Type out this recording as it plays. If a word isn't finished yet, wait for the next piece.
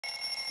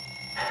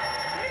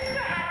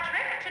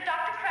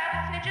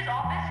Finch's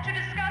office to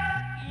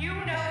discuss you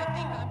know They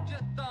think who. I'm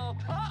just all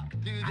talk,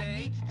 do they? I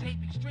need to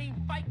tape Extreme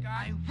Fight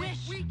Guy. I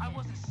wish I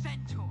was a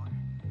centaur.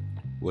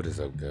 What is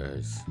up,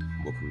 guys?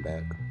 Welcome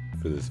back.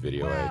 For this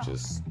video, I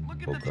just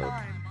woke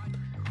up.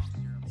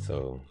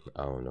 So,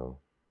 I don't know.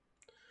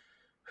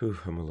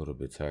 I'm a little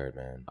bit tired,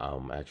 man.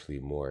 I'm actually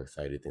more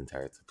excited than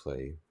tired to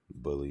play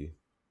Bully.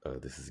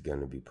 This is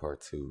gonna be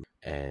part 2.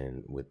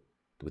 And with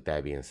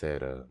that being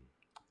said,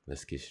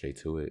 let's get straight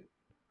to it.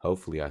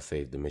 Hopefully I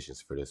saved the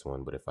missions for this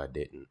one, but if I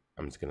didn't,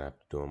 I'm just gonna have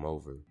to do them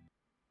over.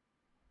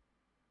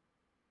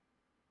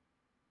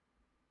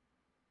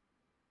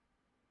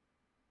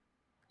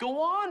 Go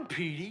on,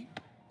 Petey.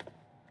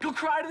 Go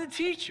cry to the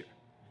teacher.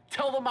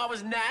 Tell them I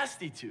was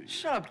nasty to you.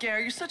 Shut up,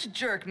 Gary. You're such a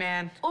jerk,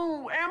 man.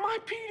 Oh, am I,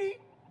 Petey?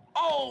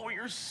 Oh,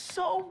 you're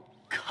so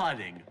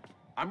cutting.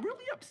 I'm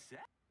really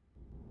upset.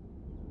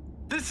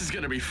 This is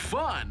gonna be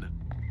fun.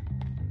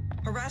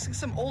 Harassing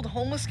some old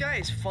homeless guy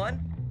is fun.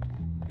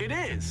 It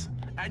is.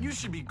 And you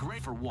should be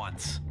great for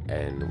once.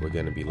 And we're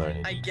gonna be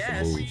learning I some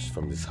guess. moves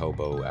from this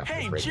hobo after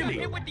Hey, breaking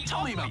Jimmy, the,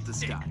 tell me about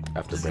this guy.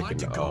 after Does he breaking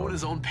like to go in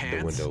his own the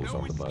pants? windows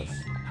on the bus.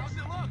 How's it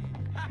look?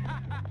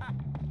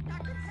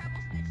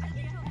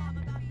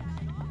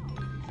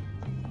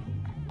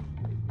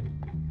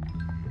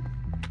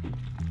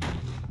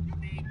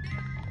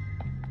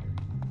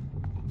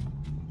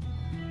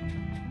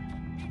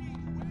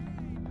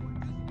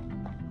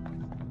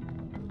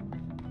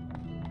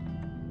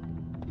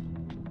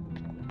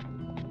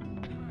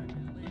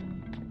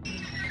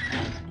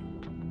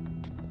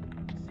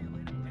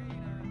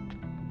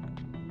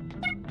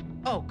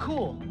 Oh,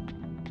 cool.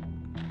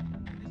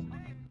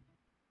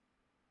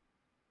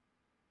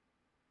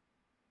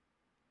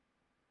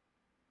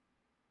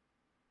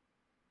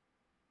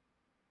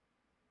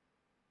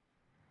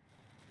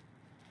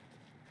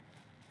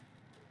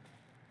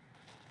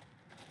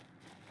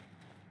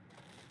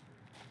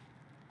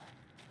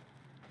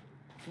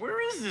 Where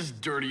is this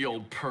dirty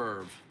old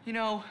perv? You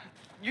know,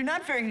 you're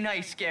not very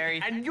nice, Gary.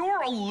 And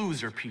you're a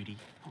loser, Petey.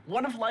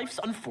 One of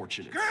life's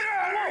unfortunates. Get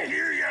out of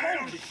here, you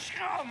little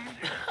scum!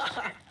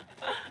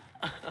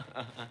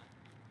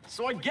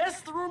 So I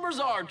guess the rumors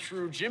are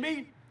true,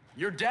 Jimmy.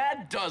 Your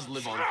dad does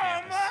live on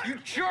campus. You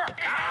jerk!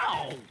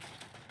 Ow!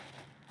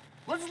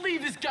 Let's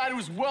leave this guy to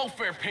his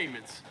welfare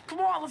payments. Come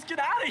on, let's get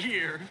out of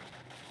here.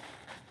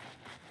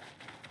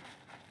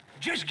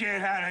 Just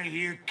get out of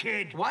here,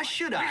 kid. Why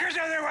should I? Because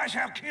otherwise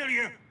I'll kill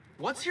you.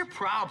 What's your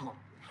problem?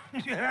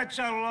 That's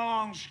a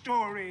long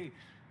story.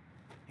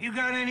 You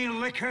got any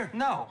liquor?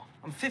 No,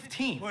 I'm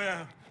 15.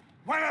 Well,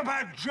 what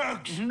about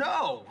drugs?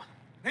 No.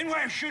 Then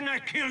why shouldn't I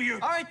kill you?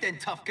 All right then,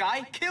 tough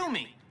guy. Kill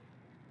me.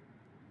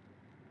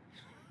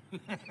 You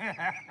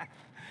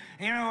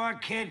know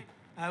what, kid?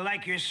 I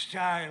like your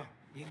style.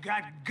 You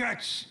got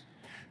guts.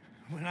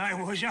 When I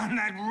was on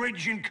that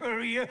ridge in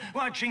Korea,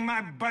 watching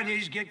my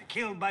buddies get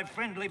killed by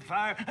friendly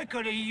fire, I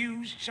could have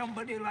used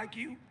somebody like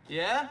you.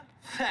 Yeah?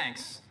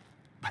 Thanks.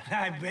 But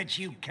I bet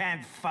you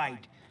can't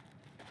fight.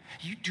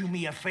 You do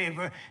me a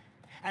favor,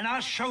 and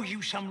I'll show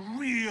you some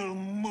real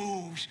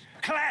moves.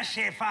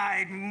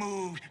 Classified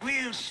moves.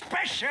 Real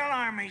special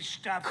army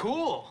stuff.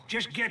 Cool.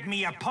 Just get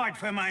me a part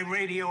for my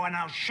radio, and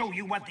I'll show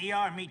you what the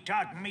army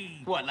taught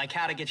me. What, like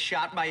how to get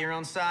shot by your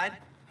own side?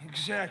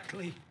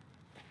 Exactly.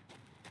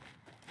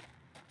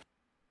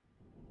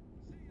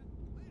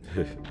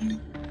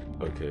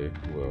 Okay,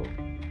 well,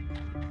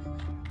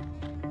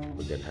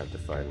 we're gonna have to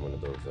find one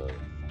of those,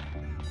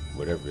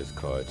 whatever it's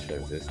called,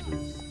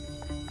 transistors.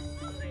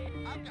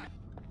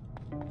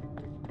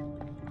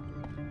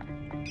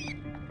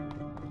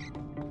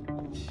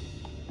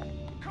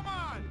 Come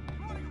on!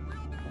 You wanna get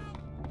real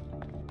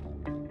now?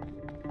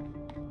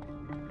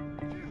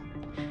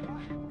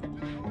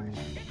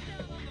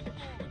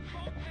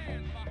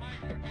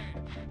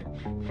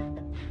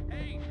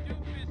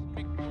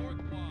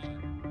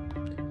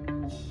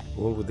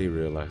 When will they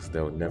realize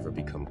they'll never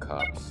become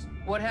cops?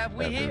 What have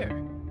we Ever.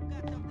 here?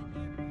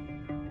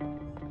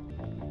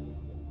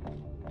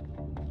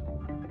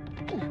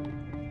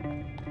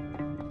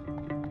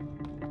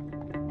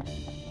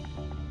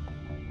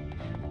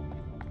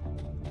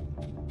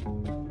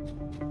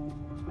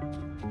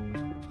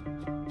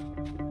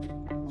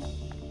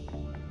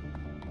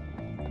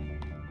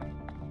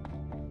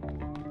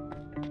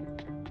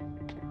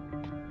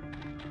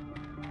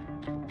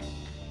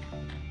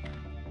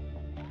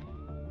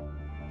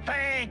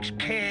 Thanks,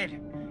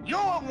 kid. You're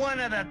one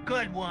of the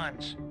good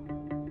ones.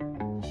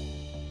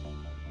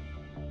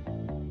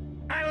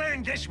 I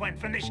learned this one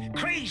from this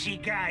crazy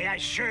guy I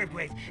served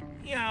with.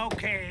 Yeah,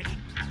 okay.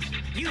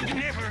 You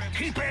never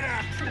keep it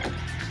up.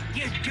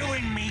 You're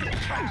doing me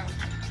proud.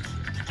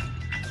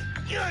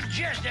 You're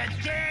just a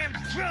damn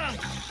drunk.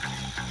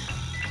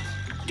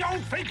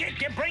 Don't forget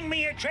to bring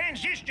me a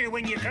transistor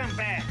when you come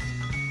back.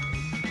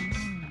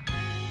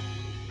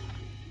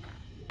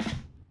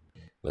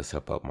 Let's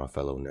help out my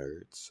fellow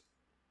nerds.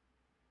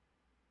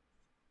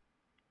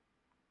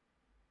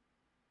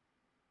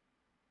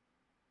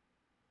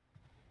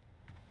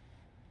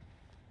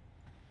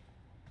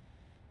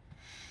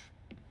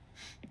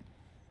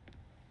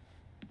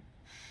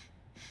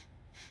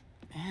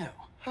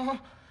 Oh,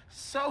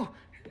 so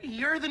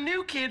you're the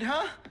new kid,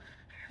 huh?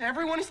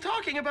 Everyone is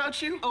talking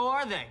about you. Oh,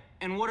 are they?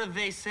 And what are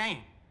they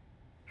saying?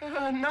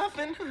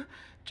 Nothing.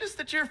 Just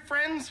that you're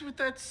friends with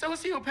that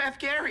sociopath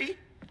Gary.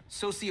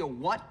 Socio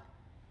what?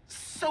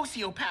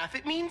 Sociopath.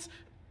 It means...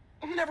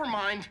 Never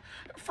mind.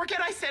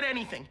 Forget I said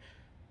anything.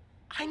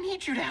 I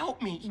need you to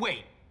help me.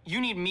 Wait,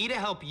 you need me to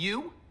help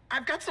you?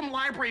 I've got some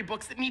library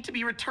books that need to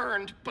be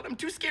returned, but I'm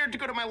too scared to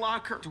go to my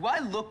locker. Do I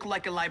look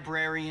like a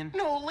librarian?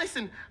 No,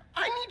 listen.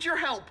 I need your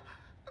help.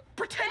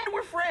 Pretend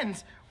we're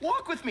friends.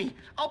 Walk with me.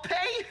 I'll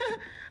pay.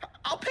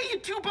 I'll pay you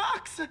 $2.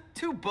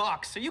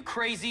 $2? Are you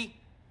crazy?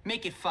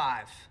 Make it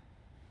 5.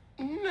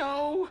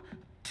 No.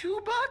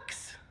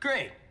 $2?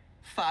 Great.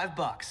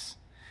 $5.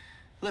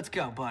 Let's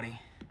go, buddy.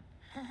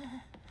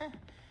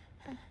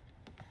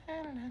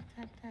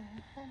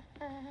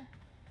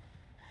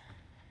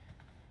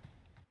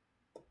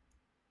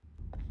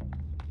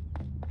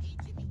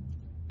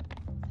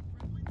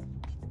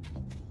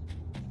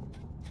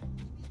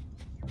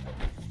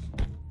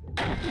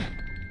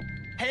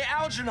 Hey,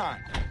 Algernon,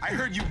 I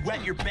heard you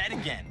wet your bed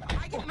again.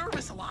 I get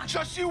nervous a lot.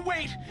 Just you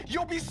wait,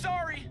 you'll be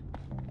sorry.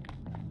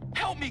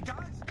 Help me,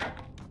 guys.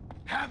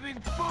 Having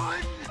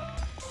fun?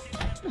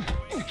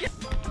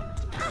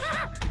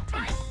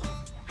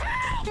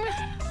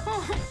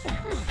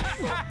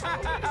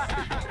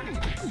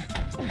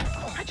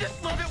 I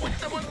just love it when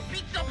someone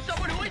beats up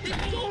someone who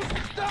isn't cool.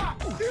 Stop!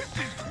 This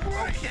is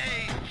great!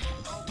 Okay.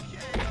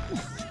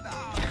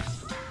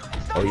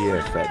 Oh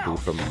yeah, fat dude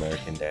from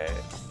American Dad.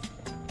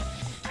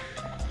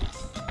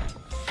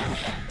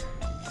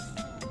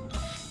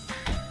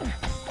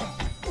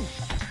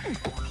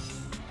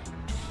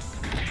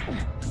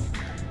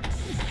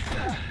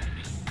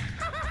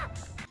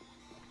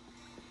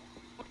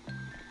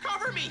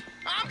 Cover me.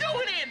 I'm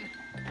going in.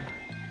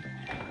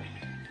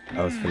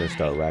 I was finna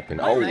start rapping.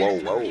 Oh, whoa,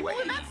 whoa, wait.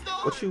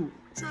 What you?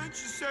 Trench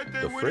said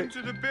they The went frick?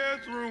 into the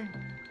bathroom.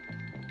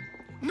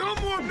 No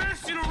more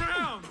messing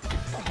around!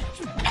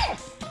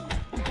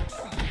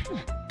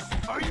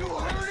 Are you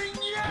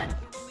hurting yet?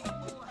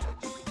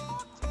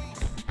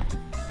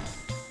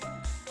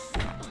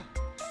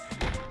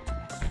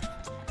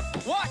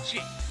 Watch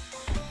it!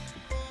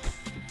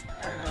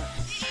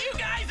 You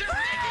guys are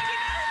making me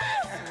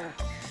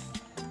nervous.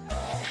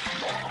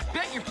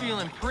 Bet you're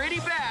feeling pretty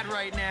bad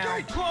right now.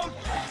 Stay close!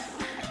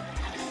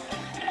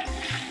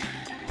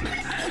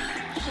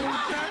 So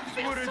that's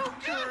what a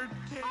turd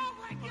tastes. Oh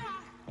my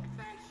God.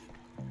 Thank you.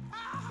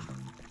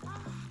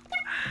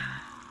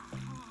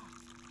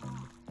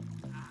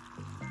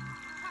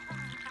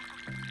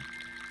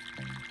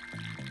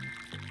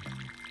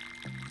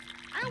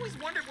 I always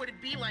wondered what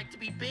it'd be like to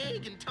be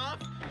big and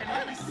tough and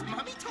really.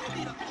 Mommy told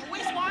me to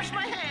always wash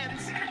my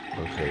hands.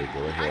 Okay,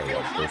 go I ahead. feel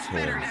Wash those much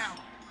better hands.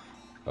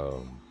 now.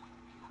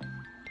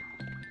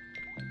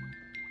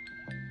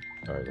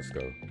 All right, let's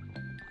go.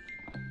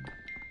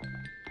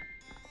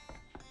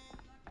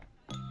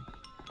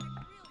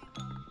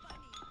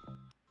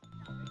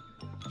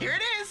 Here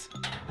it is.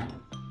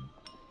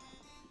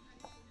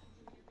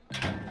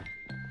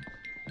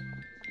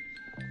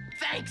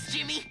 Thanks,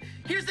 Jimmy.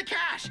 Here's the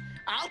cash.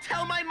 I'll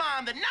tell my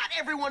mom that not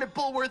everyone at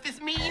Bullworth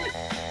is mean.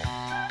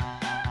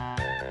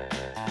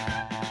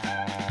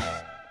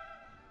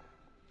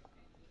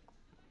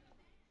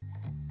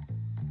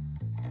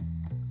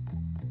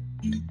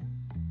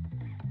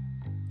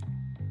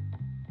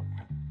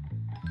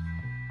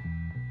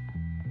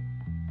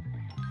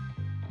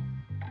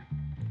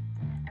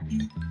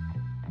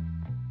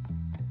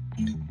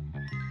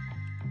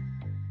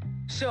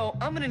 So,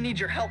 I'm gonna need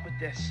your help with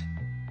this.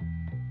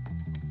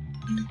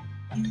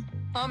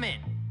 I'm in.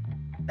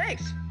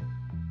 Thanks.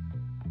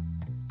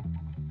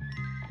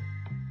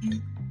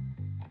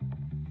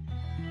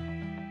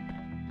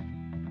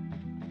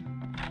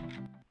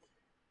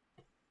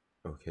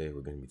 Okay,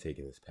 we're gonna be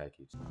taking this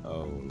package.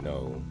 Oh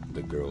no,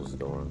 the girls'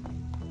 dorm.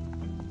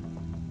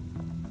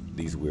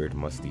 These weird,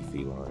 musty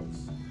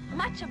felines.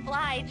 Much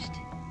obliged.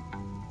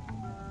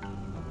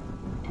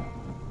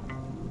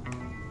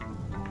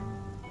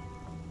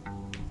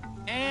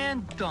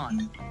 And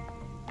done.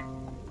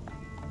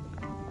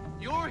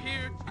 You're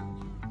here.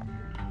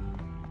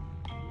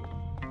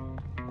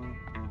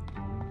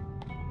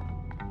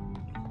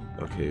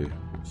 Okay,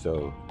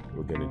 so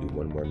we're gonna do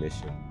one more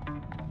mission,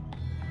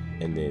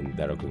 and then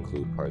that'll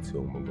conclude part 2,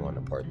 and we'll go on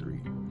to part 3.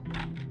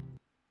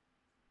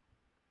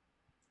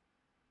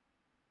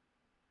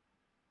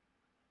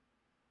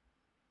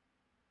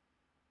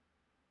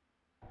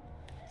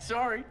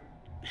 Sorry.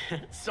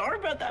 Sorry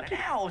about that.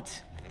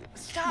 Out.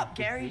 Stop,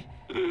 Gary.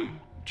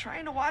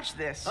 Trying to watch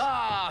this.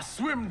 Ah,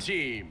 swim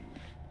team.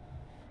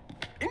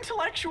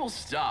 Intellectual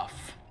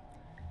stuff.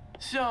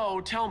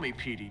 So, tell me,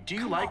 Petey, do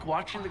you like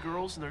watching the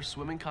girls in their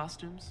swimming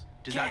costumes?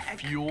 Does that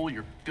fuel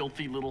your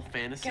filthy little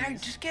fantasies? Gary,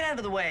 just get out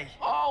of the way.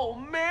 Oh,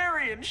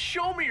 Marion,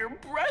 show me your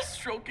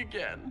breaststroke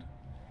again.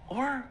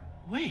 Or,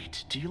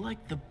 wait, do you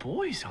like the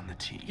boys on the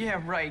team?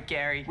 Yeah, right,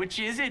 Gary. Which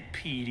is it,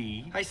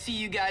 Petey? I see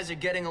you guys are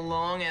getting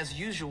along as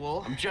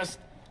usual. I'm just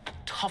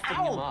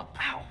toughening him up.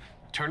 Ow.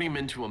 Turning him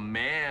into a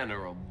man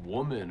or a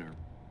woman or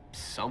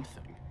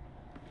something.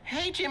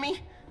 Hey, Jimmy.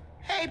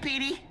 Hey,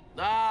 Petey.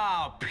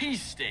 Ah,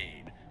 Peace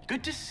Stain.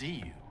 Good to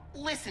see you.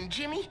 Listen,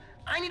 Jimmy,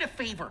 I need a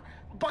favor.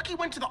 Bucky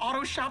went to the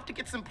auto shop to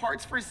get some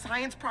parts for his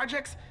science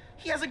projects.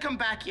 He hasn't come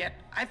back yet.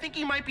 I think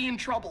he might be in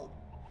trouble.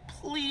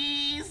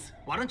 Please?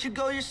 Why don't you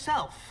go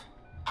yourself?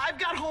 I've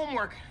got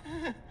homework.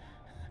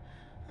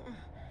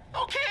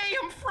 Okay,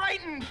 I'm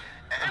frightened.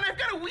 And I've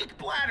got a weak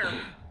bladder.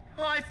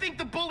 Oh, I think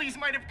the bullies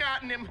might have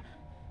gotten him.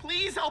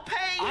 Please, I'll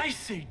pay. I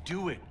say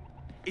do it.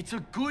 It's a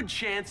good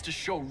chance to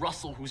show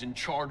Russell who's in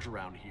charge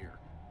around here.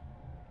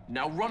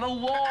 Now run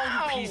along,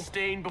 Ow! Peace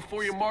Stain,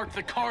 before you mark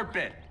the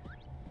carpet.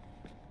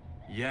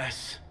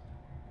 Yes.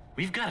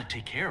 We've got to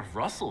take care of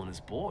Russell and his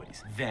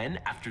boys. Then,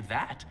 after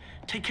that,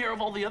 take care of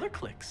all the other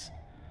cliques.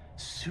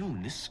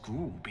 Soon, this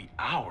school will be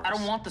ours. I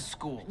don't want the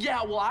school.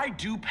 Yeah, well, I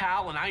do,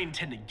 pal, and I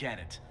intend to get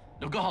it.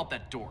 Now go help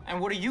that door. And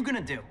what are you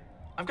gonna do?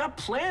 I've got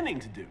planning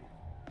to do.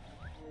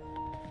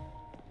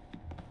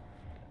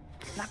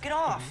 Knock it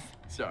off.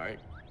 Sorry.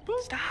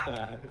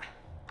 Stop.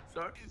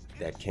 Sorry.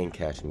 That can't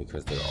catch me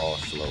because they're all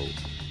slow.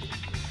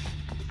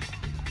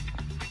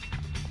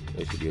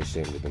 They should be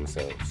ashamed of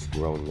themselves,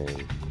 grown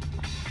men.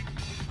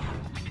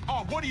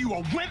 Oh, what are you,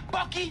 a wimp,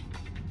 Bucky?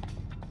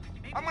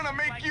 I'm gonna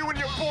make you and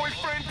your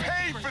boyfriend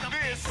pay for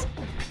this.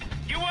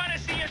 You want to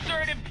see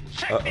assertive?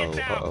 Check this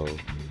out. Uh-oh.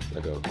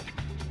 Let go.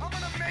 I'm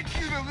gonna make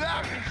you the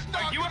laughing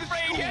stock Are you of the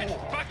afraid school.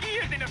 yet? Bucky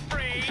isn't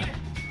afraid.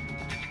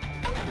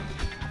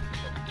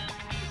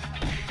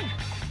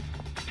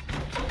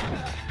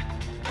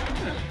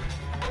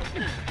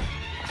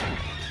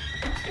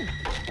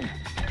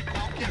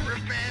 I'll get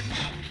revenge.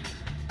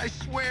 I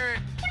swear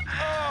it.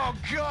 Oh,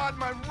 God,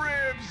 my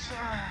ribs.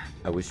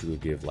 I wish you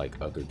would give like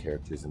other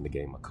characters in the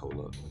game a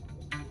cola.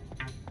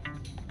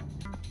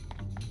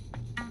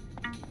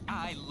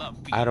 I love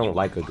I don't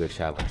like a good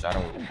challenge. I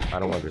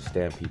don't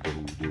understand people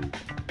who do.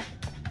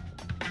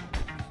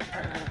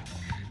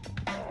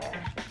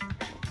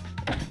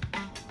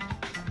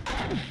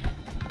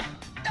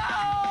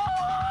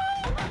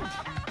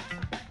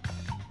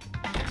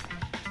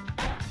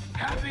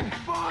 Having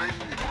fun?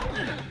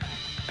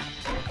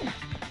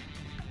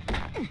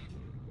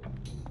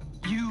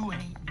 You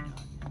ain't none.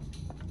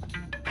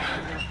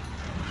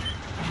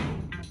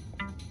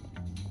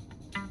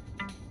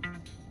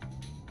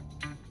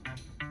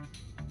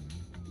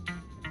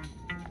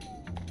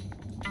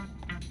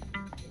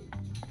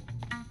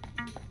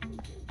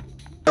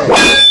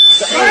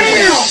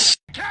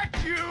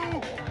 Catch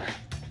you!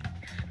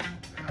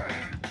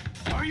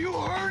 Are you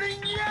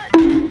hurting yet?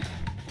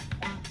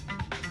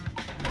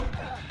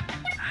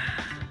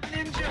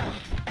 Ninja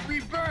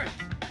rebirth!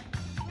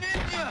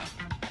 Ninja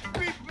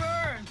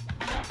rebirth!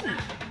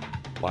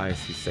 Why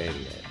is he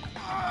saying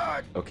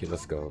that? Okay,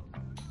 let's go.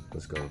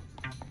 Let's go.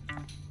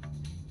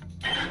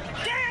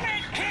 Damn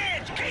it,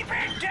 kids! Keep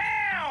it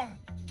down!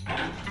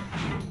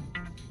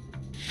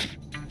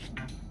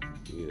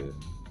 Yeah.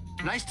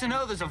 Nice to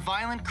know there's a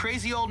violent,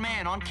 crazy old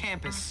man on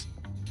campus.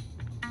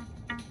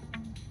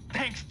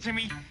 Thanks,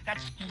 Jimmy.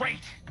 That's great.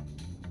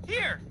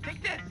 Here,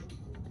 take this.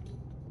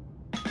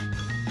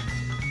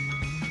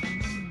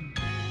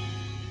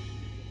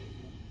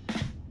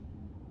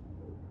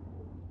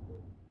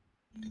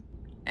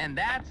 And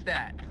that's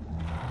that.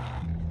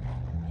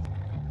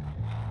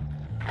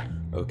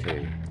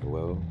 Okay,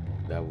 well,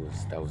 that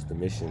was the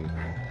mission.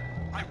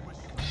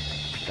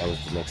 That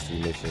was the next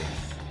 3 missions.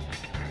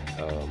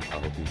 I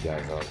hope you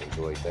guys all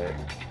enjoyed that.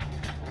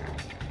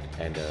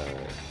 And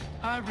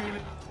I'm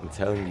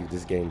telling you,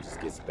 this game just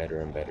gets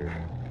better and better.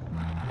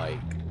 Like,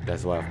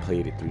 that's why I've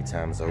played it 3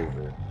 times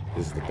over.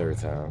 This is the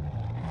 3rd time.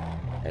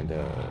 And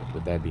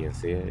with that being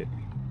said,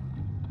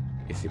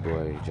 it's your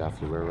boy Ja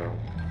Florero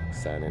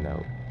signing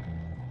out.